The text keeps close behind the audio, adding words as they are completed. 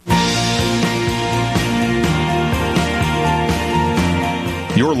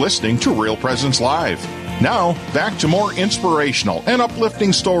You're listening to Real Presence Live. Now, back to more inspirational and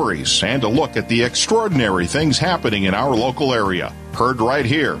uplifting stories and a look at the extraordinary things happening in our local area. Heard right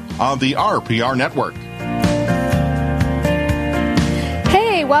here on the RPR Network.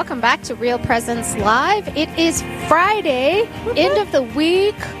 Hey, welcome back to Real Presence Live. It is Friday, end of the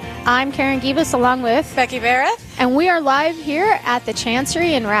week. I'm Karen Gibas along with Becky Barrett. And we are live here at the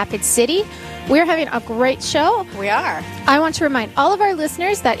Chancery in Rapid City. We're having a great show. We are. I want to remind all of our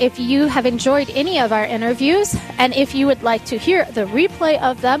listeners that if you have enjoyed any of our interviews and if you would like to hear the replay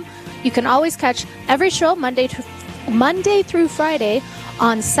of them, you can always catch every show Monday through Friday.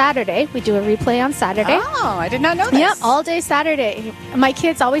 On Saturday, we do a replay on Saturday. Oh, I did not know this. Yeah, all day Saturday. My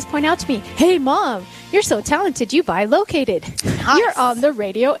kids always point out to me, "Hey, Mom, you're so talented. You bilocated. Nice. You're on the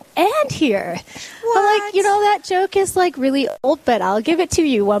radio and here." What? I'm like, that joke is like really old, but I'll give it to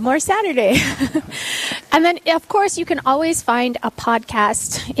you one more Saturday. And then, of course, you can always find a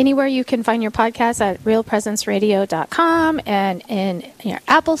podcast anywhere you can find your podcast at realpresenceradio.com and in your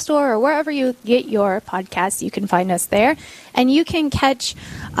Apple Store or wherever you get your podcasts, you can find us there. And you can catch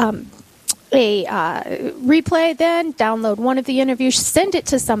a replay, then download one of the interviews, send it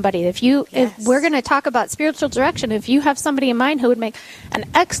to somebody. If we're going to talk about spiritual direction, if you have somebody in mind who would make an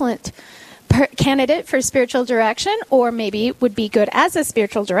excellent candidate for spiritual direction, or maybe would be good as a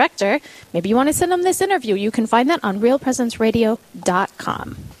spiritual director, maybe you want to send them this interview. You can find that on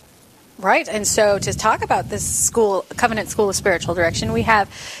realpresenceradio.com. Right, and so to talk about this Covenant School of Spiritual Direction, we have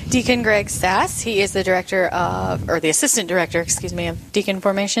Deacon Greg Sass. He is the assistant director, of Deacon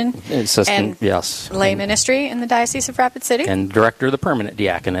Formation and Lay Ministry in the Diocese of Rapid City, and director of the Permanent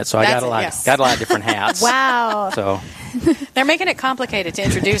Diaconate. So I got a lot of different hats. Wow! So they're making it complicated to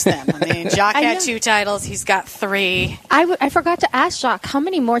introduce them. I mean, Jacques had 2 titles; he's got 3. I forgot to ask Jacques how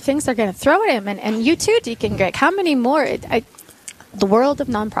many more things they're going to throw at him, and you too, Deacon Greg. How many more? The world of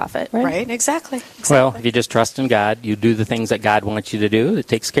nonprofit, right? Right, exactly. Well, if you just trust in God, you do the things that God wants you to do, it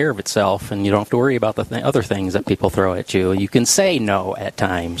takes care of itself, and you don't have to worry about the other things that people throw at you. You can say no at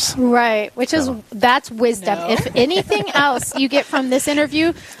times. Right, that's wisdom. No. If anything else you get from this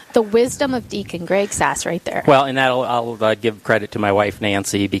interview, the wisdom of Deacon Greg Sass right there. Well, and I'll give credit to my wife,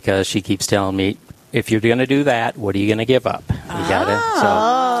 Nancy, because she keeps telling me, if you're going to do that, what are you going to give up?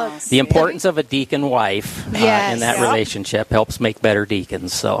 The importance of a deacon wife in that relationship helps make better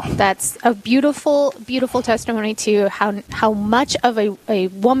deacons. So that's a beautiful, beautiful testimony to how much of a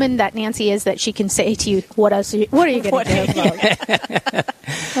woman that Nancy is, that she can say to you, what are you going to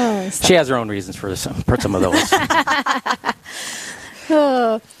do? She has her own reasons for some of those.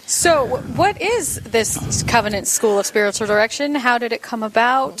 So, what is this Covenant School of Spiritual Direction? How did it come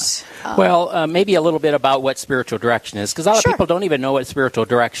about? Well, maybe a little bit about what spiritual direction is, because a lot of people don't even know what spiritual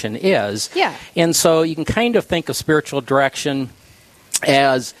direction is. Yeah. And so you can kind of think of spiritual direction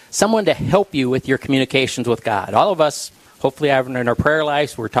as someone to help you with your communications with God. All of us, hopefully, in our prayer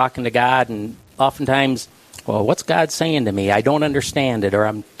lives, we're talking to God, and oftentimes, well, what's God saying to me? I don't understand it, or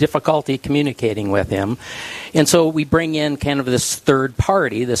I'm difficulty communicating with Him. And so we bring in kind of this third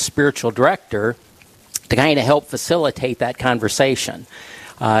party, this spiritual director, to kind of help facilitate that conversation.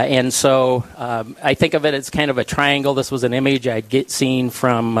 And so I think of it as kind of a triangle. This was an image I'd seen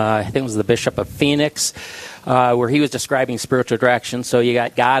from, I think it was the Bishop of Phoenix, where he was describing spiritual direction. So you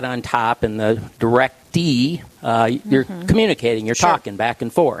got God on top, and the directee, you're communicating, you're talking back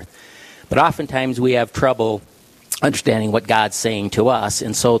and forth. But oftentimes we have trouble understanding what God's saying to us.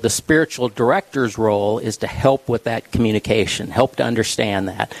 And so the spiritual director's role is to help with that communication, help to understand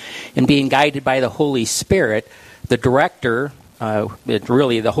that. And being guided by the Holy Spirit, the director,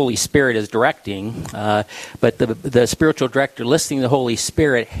 really the Holy Spirit is directing, but the spiritual director listening to the Holy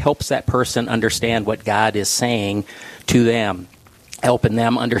Spirit helps that person understand what God is saying to them, helping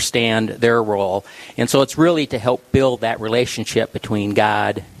them understand their role. And so it's really to help build that relationship between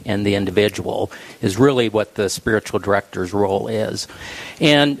God and the individual is really what the spiritual director's role is.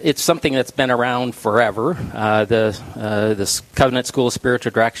 And it's something that's been around forever. This Covenant School of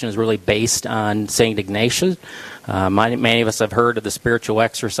Spiritual Direction is really based on St. Ignatius. Many of us have heard of the spiritual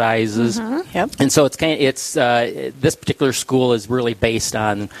exercises. Yep. And so this particular school is really based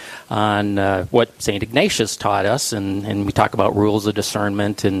on what St. Ignatius taught us, and we talk about rules of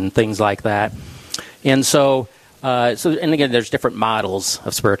discernment and things like that. And so and again, there's different models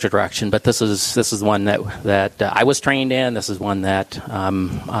of spiritual direction, but this is one that I was trained in. This is one that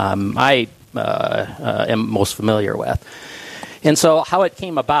I am most familiar with. And so how it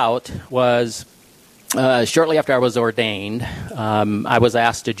came about was shortly after I was ordained, I was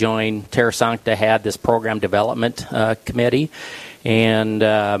asked to join Terra Sancta had this program development committee. And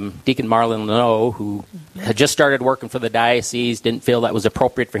Deacon Marlon Leno, who had just started working for the diocese, didn't feel that was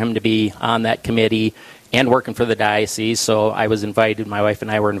appropriate for him to be on that committee and working for the diocese. So I was invited, my wife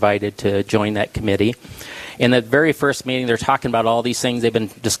and I were invited to join that committee. In the very first meeting, they're talking about all these things they've been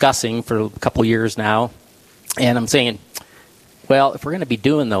discussing for a couple years now. And I'm saying, well, if we're going to be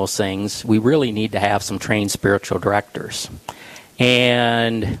doing those things, we really need to have some trained spiritual directors.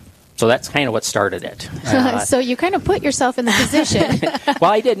 And so that's kind of what started it. So you kind of put yourself in the position.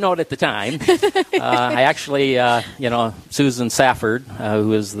 Well, I didn't know it at the time. I actually, Susan Safford, who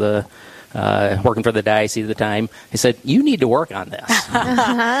was the working for the diocese at the time, I said, you need to work on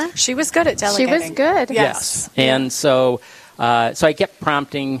this. She was good at delegating. She was good. Yes. And so I kept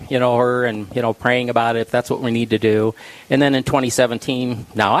prompting, her and, praying about it, if that's what we need to do. And then in 2017,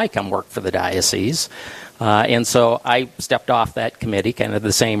 now I come work for the diocese. And so I stepped off that committee, kind of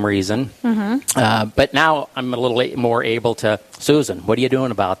the same reason. Mm-hmm. But now I'm a little more able to, Susan, what are you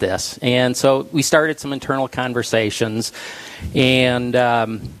doing about this? And so we started some internal conversations.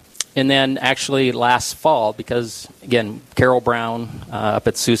 And then actually last fall, because, again, Carol Brown up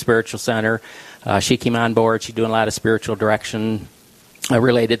at Sioux Spiritual Center, she came on board. She's doing a lot of spiritual direction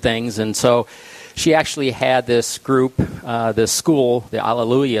related things. And so she actually had this group, this school, the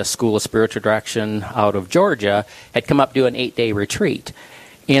Alleluia School of Spiritual Direction out of Georgia, had come up to do an 8-day retreat.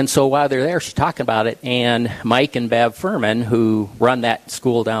 And so while they're there, she's talking about it, and Mike and Bev Furman, who run that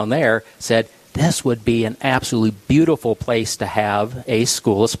school down there, said, this would be an absolutely beautiful place to have a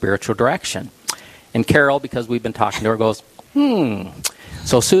school of spiritual direction. And Carol, because we've been talking to her, goes,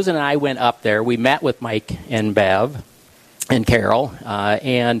 So Susan and I went up there. We met with Mike and Bev and Carol,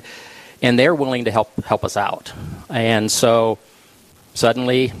 and they're willing to help us out. And so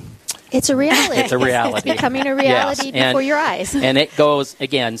suddenly, it's a reality. It's a reality. It's becoming a reality before your eyes. And it goes,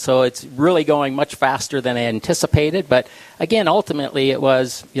 again, so it's really going much faster than I anticipated. But, again, ultimately it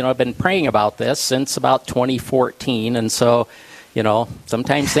was, I've been praying about this since about 2014. And so,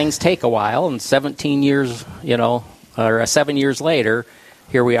 sometimes things take a while. And 17 years, or 7 years later,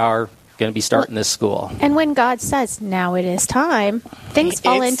 here we are going to be starting this school. And when God says, now it is time, things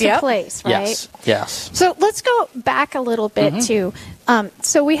fall into place, right? Yes. So let's go back a little bit to,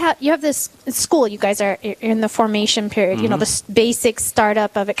 so you have this school, you guys are in the formation period, the basic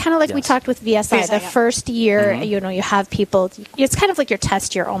startup of it, kind of like we talked with VSI, the first year, you have people, it's kind of like your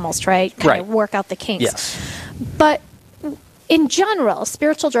test year almost, right? Kind of work out the kinks. Yes. But in general,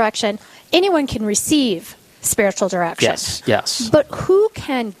 spiritual direction, anyone can receive spiritual direction. Yes. But who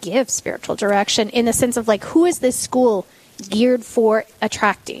can give spiritual direction in the sense of who is this school geared for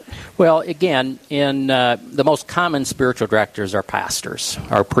attracting? Well, again, in the most common spiritual directors are pastors,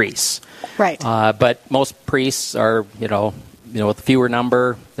 are priests. Right. But most priests are, with fewer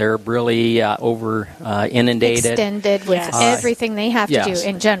number, they're really over inundated. Extended with everything they have to do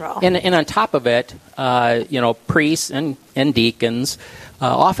in general. And on top of it, priests and deacons,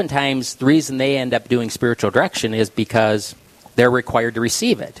 oftentimes the reason they end up doing spiritual direction is because they're required to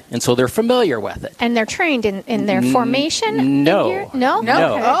receive it. And so they're familiar with it. And they're trained in their formation? No. No?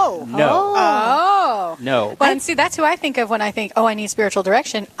 Okay. Oh. No. Well, and see, that's who I think of when I think, I need spiritual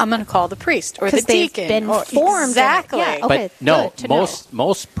direction. I'm going to call the priest or the deacon. They've been formed. Exactly. Yeah, okay, but no,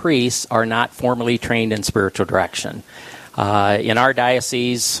 most priests are not formally trained in spiritual direction. In our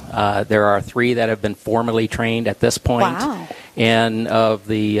diocese, there are 3 that have been formally trained at this point. Wow. And of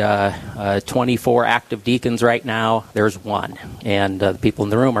the 24 active deacons right now, there's 1. And the people in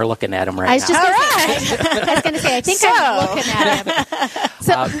the room are looking at him right now. I was going to say, I think I'm looking at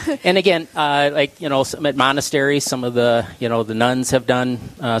him. And again, some at monasteries, some of the, the nuns have done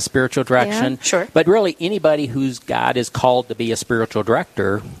spiritual direction. Yeah, sure. But really, anybody whose God is called to be a spiritual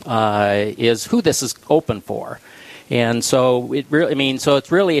director is who this is open for. And so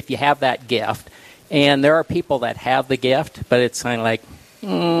it's really if you have that gift, and there are people that have the gift, but it's kind of like,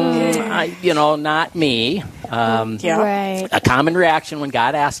 not me. Right. A common reaction when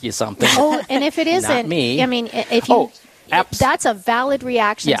God asks you something. Oh, and if it isn't, not me. I mean, if you... that's a valid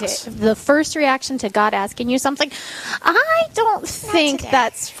reaction. Yes. The first reaction to God asking you something. I don't think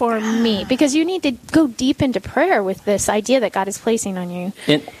that's for me, because you need to go deep into prayer with this idea that God is placing on you.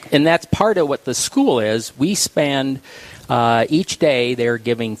 And that's part of what the school is. We spend each day, they're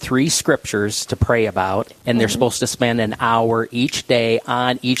giving 3 scriptures to pray about, and they're supposed to spend an hour each day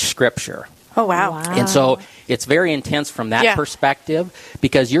on each scripture. Oh, wow. And so it's very intense from that perspective,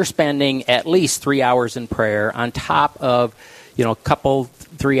 because you're spending at least 3 hours in prayer on top of, a couple,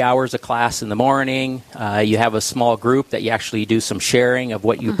 3 hours of class in the morning. You have a small group that you actually do some sharing of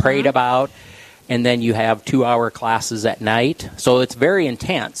what you prayed about, and then you have 2-hour classes at night. So it's very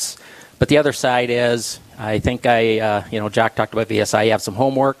intense. But the other side is I think Jock talked about VSI. You have some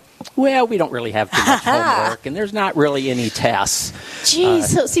homework. Well, we don't really have too much homework, and there's not really any tests.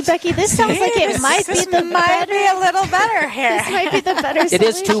 Geez, so see, Becky, this sounds like it might be a little better here. This might be the better solution. It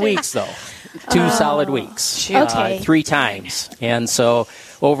is 2 weeks, though. 2 solid weeks. Okay. 3 times. And so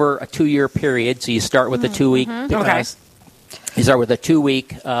over a 2-year period, so you start with a 2-week. Okay. You start with a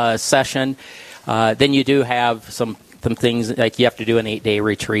 2-week session. Then you do have some things, like you have to do an 8-day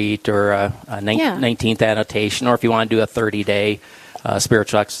retreat or a 19th annotation, or if you want to do a 30-day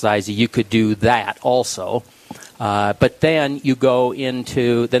spiritual exercise, you could do that also. But then you go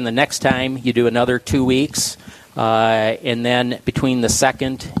into, then the next time you do another 2 weeks, and then between the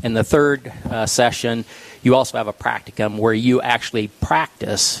second and the third session, you also have a practicum where you actually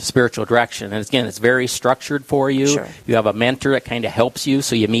practice spiritual direction. And again, it's very structured for you. Sure. You have a mentor that kind of helps you,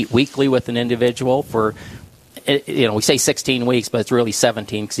 so you meet weekly with an individual for, we say 16 weeks, but it's really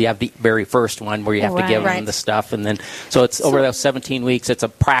 17 because you have the very first one where you have to give them the stuff. And then, so it's over those 17 weeks, it's a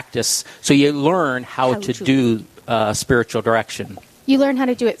practice. So you learn how to do spiritual direction. You learn how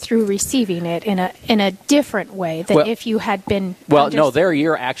to do it through receiving it in a different way than if you had been. Well, no, there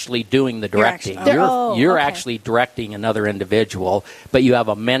you're actually doing the directing. You're okay. actually directing another individual, but you have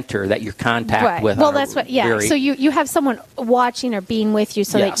a mentor that you contact with. Well, that's what. Yeah. So you have someone watching or being with you,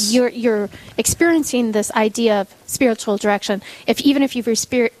 so that you're experiencing this idea of spiritual direction. Even if you've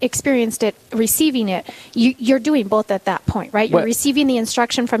experienced it, receiving it, you're doing both at that point, right? You're receiving the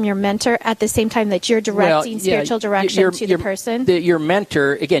instruction from your mentor at the same time that you're directing spiritual direction to the person. Your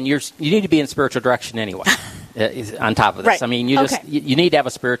mentor, again, you need to be in spiritual direction anyway. On top of this, right. I mean, you need to have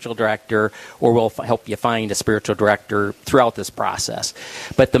a spiritual director, or we'll help you find a spiritual director throughout this process.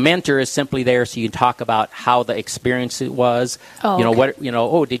 But the mentor is simply there so you can talk about how the experience it was.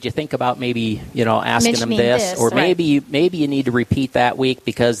 Did you think about maybe asking them this, or maybe you need to repeat that week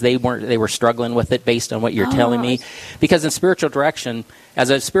because they were struggling with it based on what you're telling me. Because in spiritual direction, as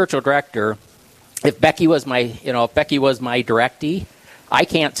a spiritual director, if Becky was my directee, I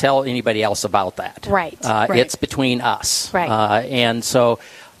can't tell anybody else about that. Right. It's between us. Right. And so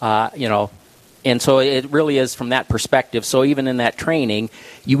it really is from that perspective. So even in that training,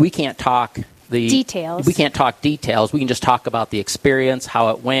 we can't talk details. We can't talk details. We can just talk about the experience, how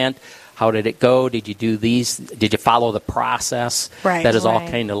it went, how did it go, did you do these, did you follow the process that is all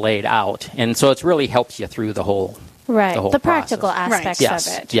kind of laid out. And so it really helps you through the whole the practical aspects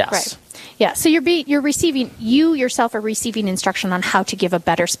of it. Yes. Right. Yeah, so you're receiving, you yourself are receiving instruction on how to give a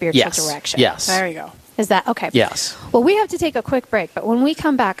better spiritual direction. Yes. There you go. Is that okay? Yes. Well, we have to take a quick break, but when we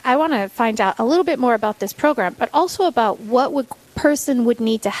come back, I want to find out a little bit more about this program, but also about what person would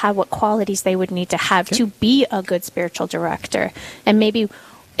need to have, what qualities they would need to have to be a good spiritual director. And maybe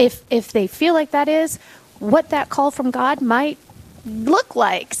if they feel like that is, what that call from God might look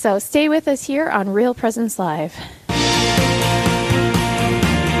like. So stay with us here on Real Presence Live.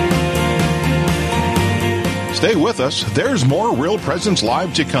 Stay with us. There's more Real Presence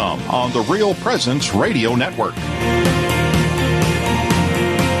Live to come on the Real Presence Radio Network.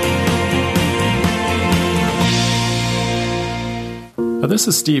 This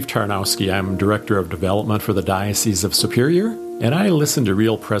is Steve Tarnowski. I'm Director of Development for the Diocese of Superior, and I listen to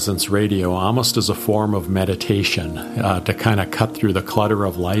Real Presence Radio almost as a form of meditation to kind of cut through the clutter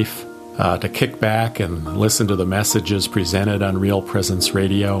of life, to kick back and listen to the messages presented on Real Presence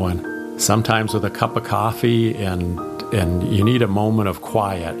Radio, and sometimes with a cup of coffee, and you need a moment of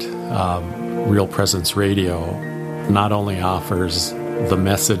quiet. Real Presence Radio not only offers the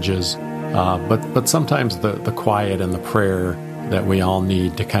messages, but sometimes the quiet and the prayer that we all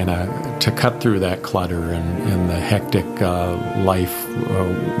need to kind of to cut through that clutter and the hectic life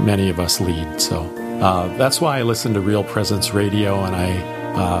many of us lead. So that's why I listen to Real Presence Radio, and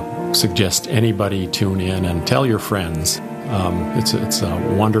I suggest anybody tune in and tell your friends. It's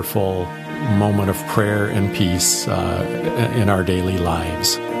a wonderful moment of prayer and peace in our daily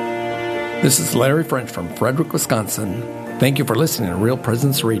lives. This is Larry French from Frederick, Wisconsin. Thank you for listening to Real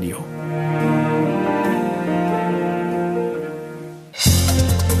Presence Radio.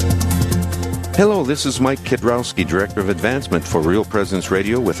 Hello, this is Mike Kidrowski, Director of Advancement for Real Presence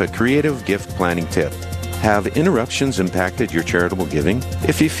Radio with a creative gift planning tip. Have interruptions impacted your charitable giving?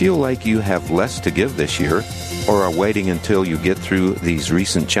 If you feel like you have less to give this year, or are waiting until you get through these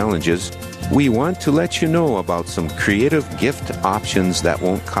recent challenges, we want to let you know about some creative gift options that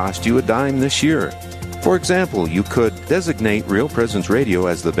won't cost you a dime this year. For example, you could designate Real Presence Radio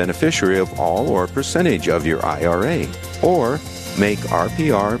as the beneficiary of all or percentage of your IRA, or make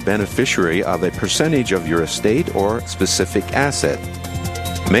RPR beneficiary of a percentage of your estate or specific asset.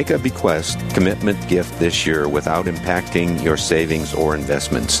 Make a bequest commitment gift this year without impacting your savings or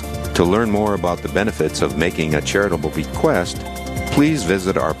investments. To learn more about the benefits of making a charitable bequest, please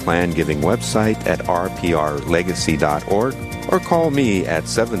visit our plan giving website at rprlegacy.org or call me at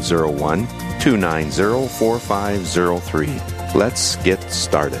 701-290-4503. Let's get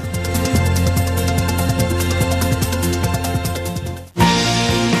started.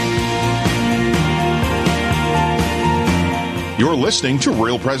 You're listening to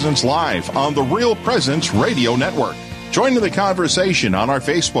Real Presence Live on the Real Presence Radio Network. Join in the conversation on our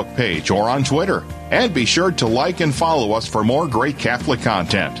Facebook page or on Twitter. And be sure to like and follow us for more great Catholic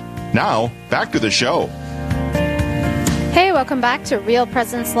content. Now, back to the show. Hey, welcome back to Real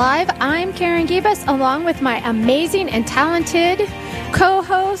Presence Live. I'm Karen Gibas, along with my amazing and talented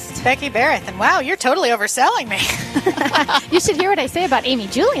co-host, Becky Barrett. And wow, you're totally overselling me. You should hear what I say about Amy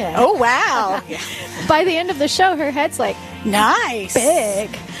Julian. Oh, wow. By the end of the show, her head's like, nice.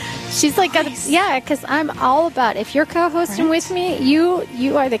 Big. She's like, nice. Yeah, because I'm all about, if you're co-hosting with me,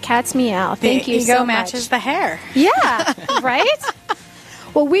 you are the cat's meow. Thank you so much. The ego matches the hair. Yeah, right?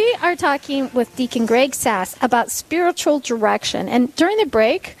 Well, we are talking with Deacon Greg Sass about spiritual direction. And during the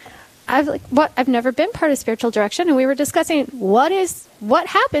break, I've never been part of spiritual direction, and we were discussing what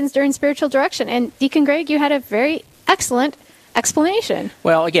happens during spiritual direction. And Deacon Greg, you had a very excellent explanation.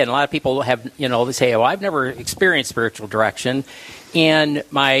 Well, again, a lot of people have, they say, "Oh, I've never experienced spiritual direction," and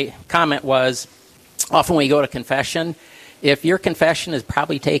my comment was, often when you go to confession, if your confession is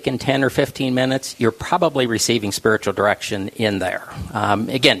probably taken 10 or 15 minutes, you're probably receiving spiritual direction in there.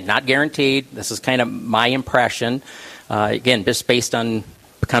 Again, not guaranteed. This is kind of my impression. Again, just based on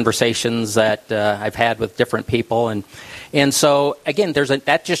conversations that I've had with different people, and so again,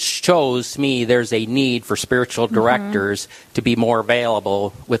 that just shows me there's a need for spiritual directors to be more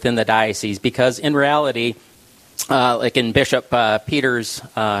available within the diocese, because in reality, like in Bishop Peter's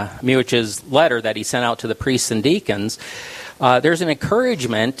Muich's letter that he sent out to the priests and deacons, there's an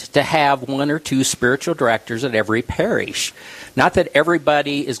encouragement to have one or two spiritual directors at every parish. Not that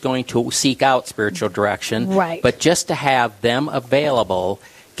everybody is going to seek out spiritual direction, right, but just to have them available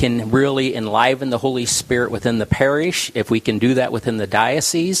can really enliven the Holy Spirit within the parish. If we can do that within the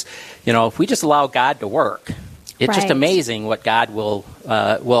diocese, if we just allow God to work, it's just amazing what God will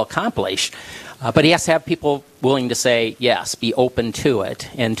accomplish. But he has to have people willing to say yes, be open to it,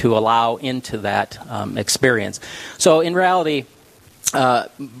 and to allow into that experience. So in reality, a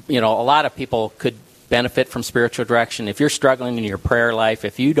lot of people could benefit from spiritual direction. If you're struggling in your prayer life,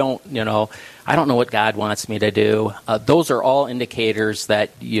 if you don't, I don't know what God wants me to do, those are all indicators that,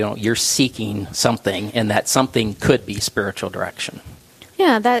 you're seeking something, and that something could be spiritual direction.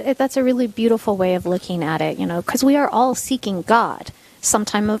 Yeah, that's a really beautiful way of looking at it, because we are all seeking God.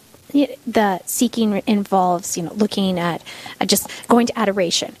 Sometime the seeking involves, looking at just going to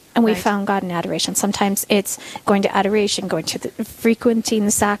adoration. And we found God in adoration. Sometimes it's going to adoration, frequenting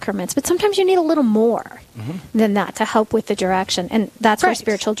the sacraments. But sometimes you need a little more than that to help with the direction. And that's where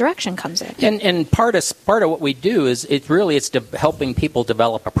spiritual direction comes in. And part of what we do is it's helping people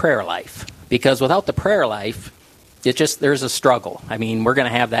develop a prayer life. Because without the prayer life, there's a struggle. I mean, we're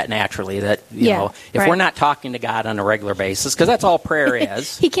going to have that naturally. That if we're not talking to God on a regular basis, because that's all prayer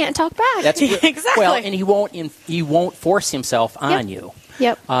is. He can't talk back. Exactly. Well, and he won't force himself on you.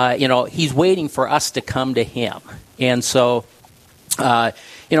 Yep. He's waiting for us to come to him, and so.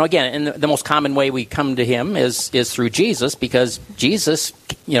 Again, and the most common way we come to him is through Jesus, because Jesus,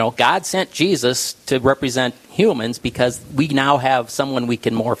 God sent Jesus to represent humans, because we now have someone we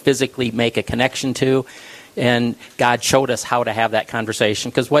can more physically make a connection to. And God showed us how to have that conversation.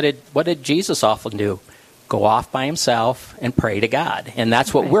 Because what did Jesus often do? Go off by himself and pray to God. And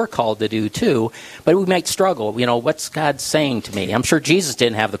that's what we're called to do too. But we might struggle. What's God saying to me? I'm sure Jesus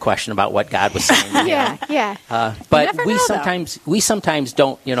didn't have the question about what God was saying to him. Yeah. But we sometimes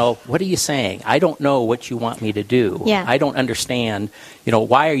don't, what are you saying? I don't know what you want me to do. Yeah. I don't understand.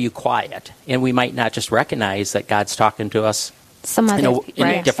 Why are you quiet? And we might not just recognize that God's talking to us in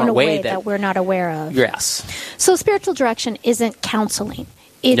a different way that we're not aware of. Yes. So spiritual direction isn't counseling.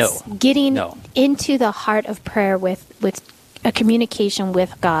 It's getting into the heart of prayer with a communication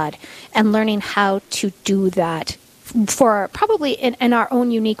with God, and learning how to do that for probably in our own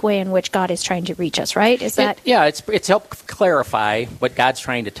unique way in which God is trying to reach us, right? Is that? It's help clarify what God's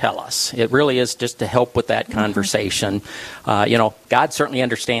trying to tell us. It really is just to help with that conversation. God certainly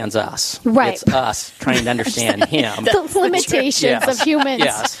understands us. Right. It's us trying to understand him. The limitations of humans.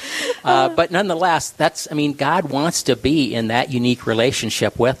 Yes. But nonetheless, God wants to be in that unique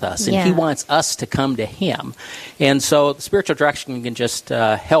relationship with us, and he wants us to come to him. And so the spiritual direction can just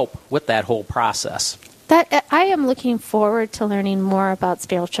help with that whole process. That I am looking forward to learning more about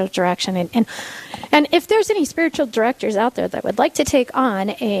spiritual direction, and And if there's any spiritual directors out there that would like to take on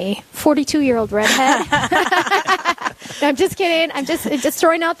a 42-year-old redhead, no, I'm just kidding. I'm just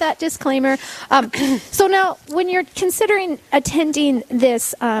throwing out that disclaimer. So now, when you're considering attending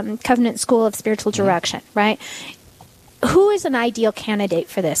this Covenant School of Spiritual Direction, right? Who is an ideal candidate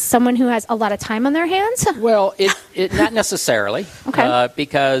for this? Someone who has a lot of time on their hands? Well, it not necessarily. Okay.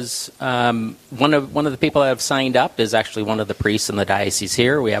 Because one of the people that have signed up is actually one of the priests in the diocese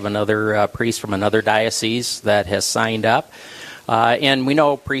here. We have another priest from another diocese that has signed up. And we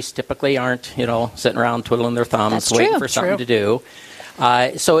know priests typically aren't, sitting around twiddling their thumbs, waiting for something to do.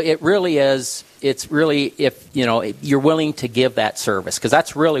 So it really is. It's really if you're willing to give that service, because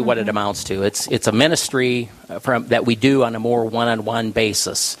that's really what it amounts to. It's a ministry that we do on a more one-on-one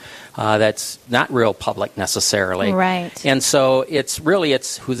basis. That's not real public necessarily, right? And so it's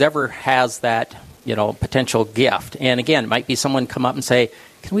whoever has that potential gift. And again, it might be someone come up and say,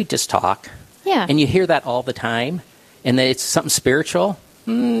 "Can we just talk?" Yeah. And you hear that all the time, and that it's something spiritual.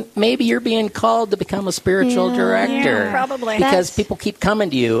 Maybe you're being called to become a spiritual director. Yeah, probably. Because people keep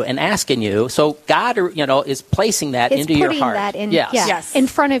coming to you and asking you. So God, is placing that into your heart. It's putting that Yes. in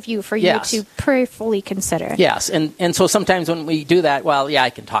front of you for you to prayerfully consider. Yes, and so sometimes when we do that,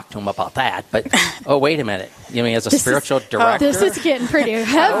 I can talk to him about that. But, wait a minute. As a spiritual director? This is getting pretty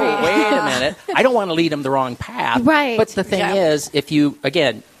heavy. Wait a minute. I don't want to lead him the wrong path. Right. But the thing is, if you,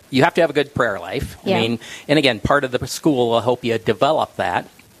 again, you have to have a good prayer life. Yeah. And again, part of the school will help you develop that.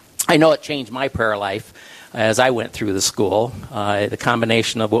 I know it changed my prayer life as I went through the school. The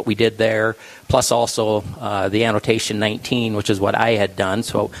combination of what we did there, plus also the Annotation 19, which is what I had done.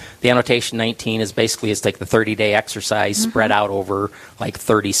 So the Annotation 19 is basically it's like the 30-day exercise spread out over like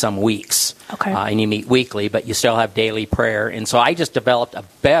 30-some weeks. Okay. And you meet weekly, but you still have daily prayer. And so I just developed a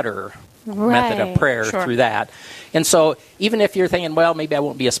better method of prayer through that. And so even if you're thinking, maybe I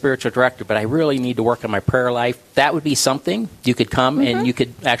won't be a spiritual director, but I really need to work on my prayer life, that would be something. You could come and you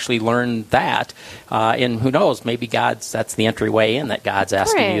could actually learn that. And who knows, maybe that's the entryway in that God's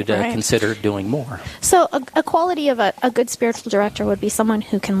asking you to consider doing more. So a quality of a good spiritual director would be someone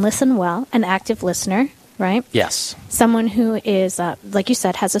who can listen well, an active listener, right? Yes. Someone who is, like you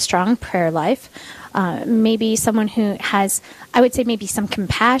said, has a strong prayer life. Maybe someone who has, I would say, maybe some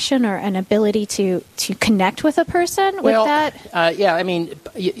compassion or an ability to connect with a person with that. That's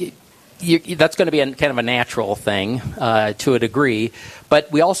going to be kind of a natural thing to a degree,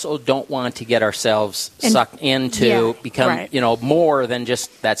 but we also don't want to get ourselves sucked into become more than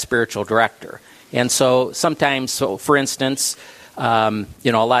just that spiritual director. And so sometimes, for instance, a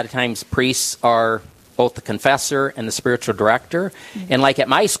lot of times priests are both the confessor and the spiritual director. And like at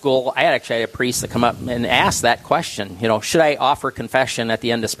my school, I actually had a priest that come up and ask that question, should I offer confession at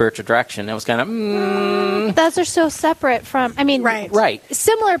the end of spiritual direction? It was kind of, Those are so separate from, right.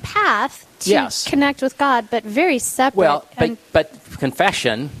 Similar path to connect with God, but very separate. Well, but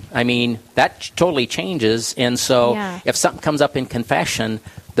confession, that totally changes. And so if something comes up in confession,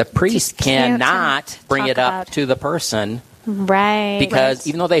 the priest cannot bring it up to the person. Right. Because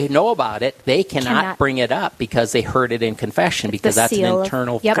even though they know about it, they cannot bring it up because they heard it in confession, because that's an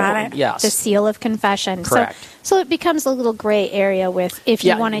internal form. Yes. The seal of confession. Correct. So it becomes a little gray area with if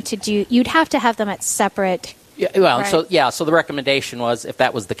you wanted to do, you'd have to have them at separate. Yeah, well, so the recommendation was if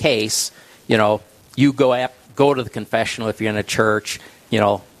that was the case, you go to the confessional if you're in a church,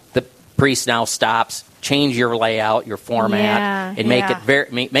 the priest now stops, change your layout, your format, and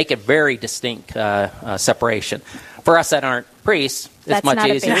make it very distinct separation. For us that aren't priests, it's much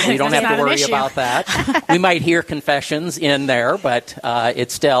easier. We don't have to worry about that. We might hear confessions in there, but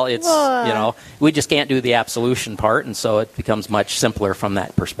we just can't do the absolution part, and so it becomes much simpler from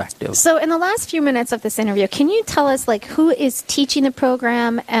that perspective. So in the last few minutes of this interview, can you tell us who is teaching the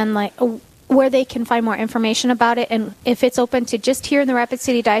program and where they can find more information about it, and if it's open to just here in the Rapid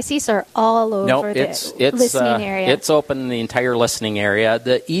City Diocese or all over the listening area? It's open in the entire listening area.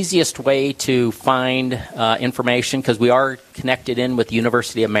 The easiest way to find information, because we are connected in with the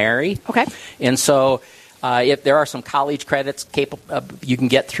University of Mary. Okay. And so if there are some college credits you can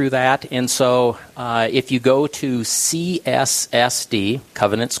get through that. And so if you go to CSSD,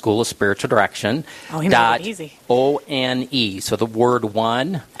 Covenant School of Spiritual Direction, .one, so the word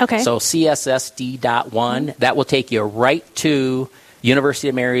one. Okay. So CSSD.one, that will take you right to University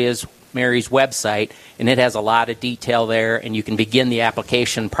of Mary's website, and it has a lot of detail there, and you can begin the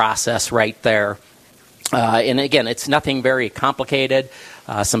application process right there. And again, it's nothing very complicated,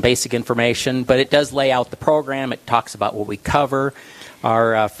 some basic information, but it does lay out the program. It talks about what we cover.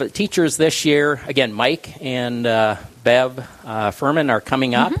 Our teachers this year, again, Mike and Bev Furman are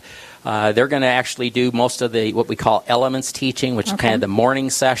coming up. They're going to actually do most of the what we call elements teaching, which is kind of the morning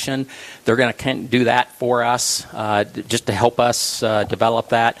session. They're going to do that for us, just to help us develop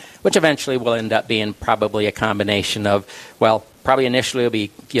that, which eventually will end up being probably a combination of, probably initially it'll be,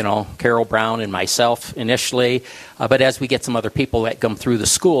 Carol Brown and myself initially. But as we get some other people that come through the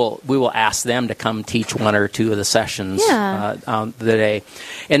school, we will ask them to come teach one or two of the sessions on the day.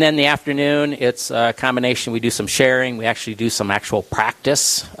 And then the afternoon, it's a combination. We do some sharing. We actually do some actual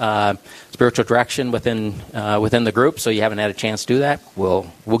practice, spiritual direction within the group. So you haven't had a chance to do that, we'll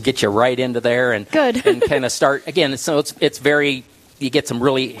get you right into there and kind of start again. So it's very, you get some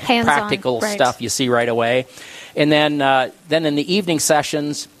really hands-on, practical stuff you see right away. And then in the evening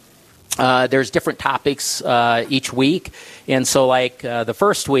sessions, there's different topics each week. And so like the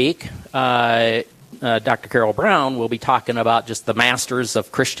first week, Dr. Carol Brown will be talking about just the masters of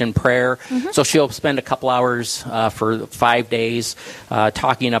Christian prayer. So she'll spend a couple hours for 5 days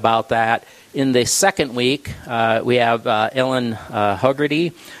talking about that. In the second week, we have Ellen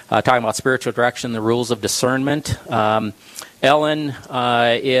Huggerty talking about spiritual direction, the rules of discernment. Ellen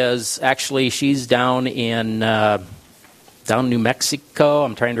is actually, she's down in New Mexico.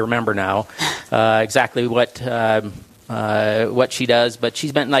 I'm trying to remember now exactly what she does, but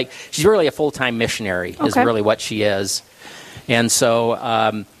she's really a full-time missionary is really what she is. And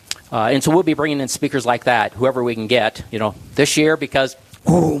so we'll be bringing in speakers like that, whoever we can get, this year, because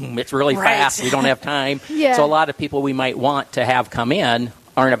boom, it's really fast. We don't have time. So a lot of people we might want to have come in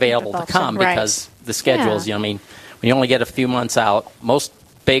aren't available to come because the schedules, when you only get a few months out, most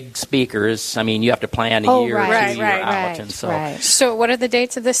big speakers, you have to plan a year or 2 years out. And so what are the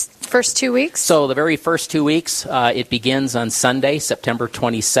dates of this first 2 weeks? So the very first 2 weeks, it begins on Sunday, September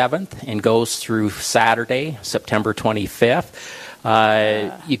 27th, and goes through Saturday, September 25th.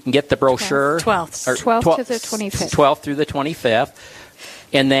 You can get the brochure. 12th to the 25th. 12th through the 25th.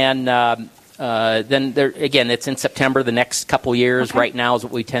 And then there, again, it's in September the next couple years. Right now is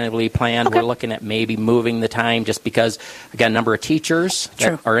what we tentatively planned. We're looking at maybe moving the time just because, again, a number of teachers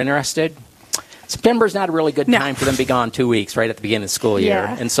that are interested. September is not a really good time for them to be gone 2 weeks right at the beginning of the school year.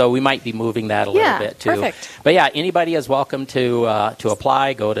 And so we might be moving that a little bit too. Perfect. But anybody is welcome to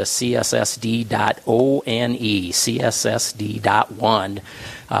apply. Go to cssd.one, cssd.one.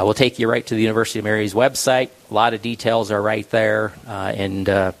 We'll take you right to the University of Mary's website. A lot of details are right there. Or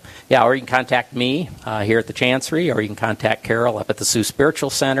you can contact me here at the Chancery, or you can contact Carol up at the Sioux Spiritual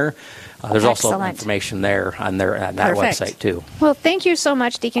Center. There's also information there on that website, too. Well, thank you so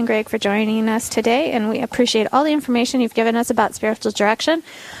much, Deacon Greg, for joining us today, and we appreciate all the information you've given us about spiritual direction.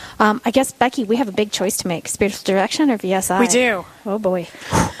 I guess, Becky, we have a big choice to make, spiritual direction or VSI. We do. Oh, boy.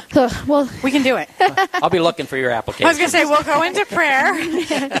 Well, we can do it. I'll be looking for your application. I was going to say, we'll go into prayer.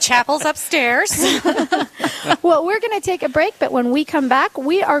 The chapel's upstairs. Well, we're going to take a break, but when we come back,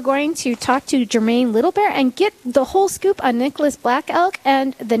 we are going to talk to Jermaine Littlebear and get the whole scoop on Nicholas Black Elk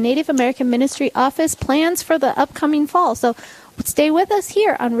and the Native American Ministry Office plans for the upcoming fall. So stay with us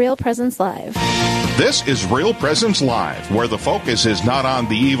here on Real Presence Live. This is Real Presence Live, where the focus is not on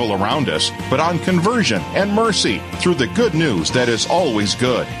the evil around us, but on conversion and mercy through the good news that is always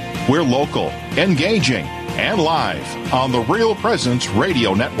good. We're local, engaging, and live on the Real Presence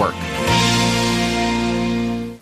Radio Network.